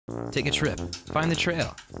Take a trip. Find the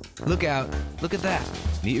trail. Look out. Look at that.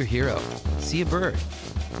 Meet your hero. See a bird.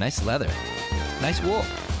 Nice leather. Nice wool.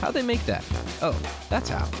 How'd they make that? Oh, that's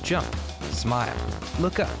how. Jump. Smile.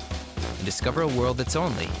 Look up. And discover a world that's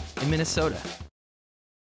only in Minnesota.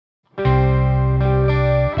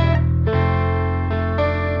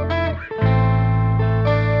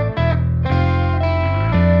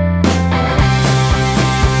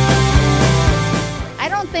 I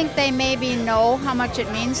don't think they maybe know how much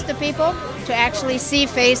it means to people to actually see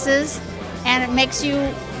faces, and it makes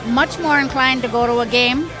you much more inclined to go to a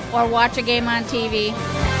game or watch a game on TV.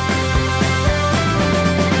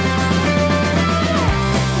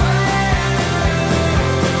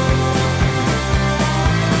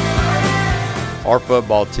 Our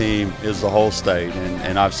football team is the whole state,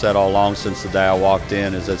 and I've said all along since the day I walked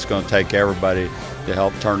in is it's going to take everybody to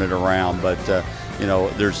help turn it around. But you know,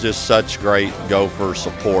 there's just such great Gopher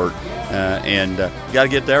support, and you got to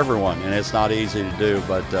get to everyone, and it's not easy to do.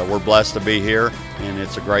 But we're blessed to be here, and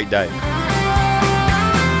it's a great day.